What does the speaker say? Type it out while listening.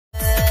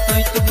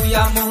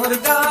बुया मोहर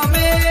गाँव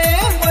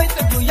में मोहित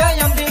बुया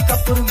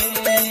अंबिकापुर में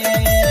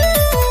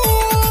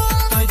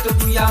तो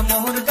बुया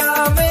मोहर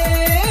गाँव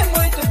में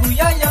मोहित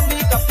बुया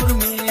अंबिकापुर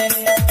में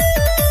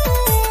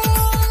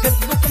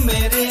फेसबुक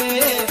मेरे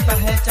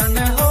पहचान